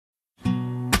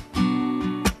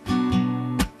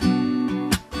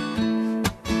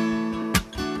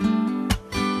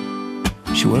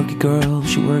She work it, girl,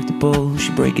 she work the bowl.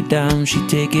 She break it down, she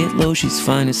take it low. She's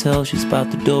fine as hell, she's about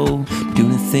the dough,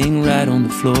 doing a thing right on the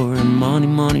floor. And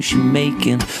money she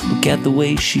making. Look at the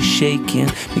way she's shaking,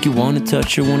 make you wanna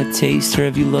touch her, wanna taste her.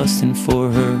 Have you lusting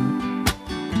for her?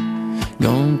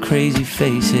 Going crazy,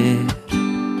 face it.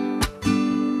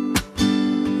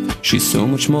 She's so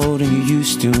much more than you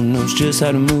used to. Knows just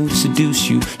how to move, seduce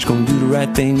you. She's gonna do the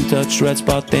right thing, touch the right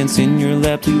spot, dance in your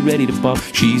lap till you're ready to pop.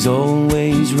 She's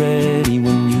always ready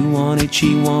when you want it.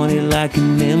 She want it like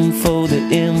an info, the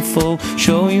info.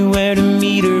 Show you where to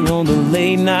meet her on the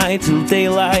late night till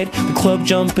daylight. The club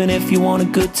jumping if you want a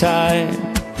good time.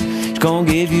 She's gonna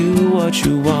give you what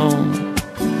you want.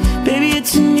 Baby,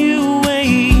 it's a new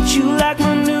age. You like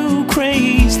my new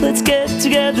craze. Let's get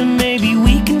together, maybe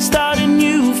we can start a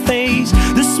new phase.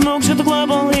 The smoke's at the club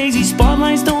all hazy.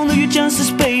 Spotlights don't do you justice,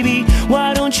 baby.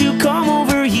 Why don't you come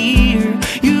over here?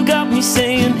 You got me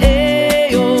saying,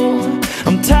 ayo.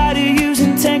 I'm tired of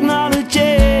using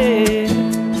technology.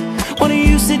 Why don't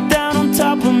you sit down on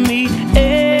top of me?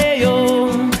 Ayo.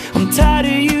 I'm tired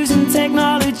of using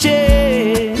technology.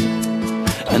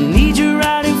 I need you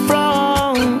right in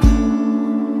front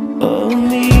of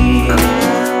me.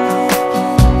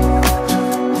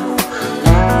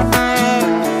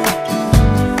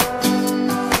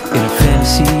 In a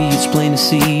fantasy, it's plain to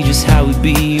see just how it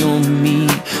be on me.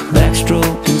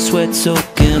 Backstroke and sweat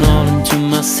soaking all into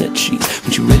my set sheets.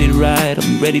 When you're ready to ride, I'll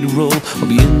be ready to roll. I'll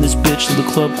be in this bitch till the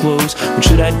club close. What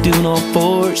should I do in all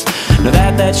fours? Now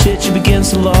that shit should be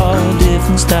against the law.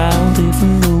 Different style,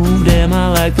 different move. Damn,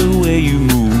 I like the way you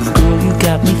move. Girl, you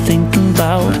got me thinking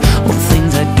about all the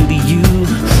things I do to you.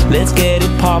 Let's get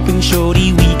it popping,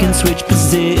 shorty. We can switch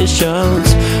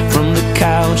positions from the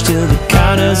couch to the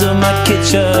counters of my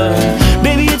kitchen.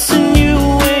 Baby, it's a new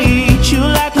age. You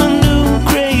like my new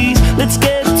craze. Let's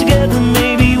get together,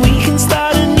 maybe we can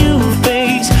start a new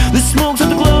phase. The smoke's at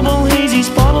the club all hazy.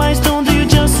 Spotlights don't do you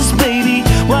justice, baby.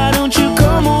 Why don't you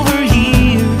come over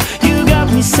here? You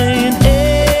got me saying,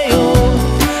 ayo.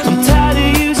 I'm tired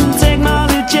of using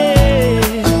technology.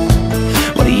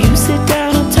 Why do you sit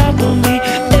down on top of me?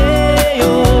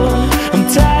 Ayo. I'm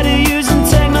tired of using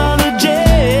technology.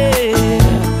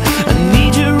 I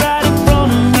need you right in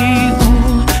front of me.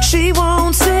 Ooh, she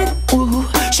won't sit. Ooh,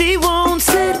 she won't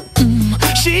sit.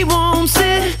 She won't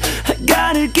sit. I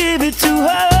gotta give it to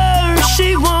her.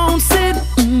 She won't sit.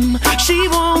 She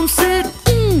won't sit.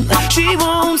 She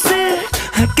won't sit.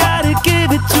 I gotta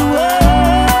give it to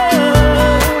her.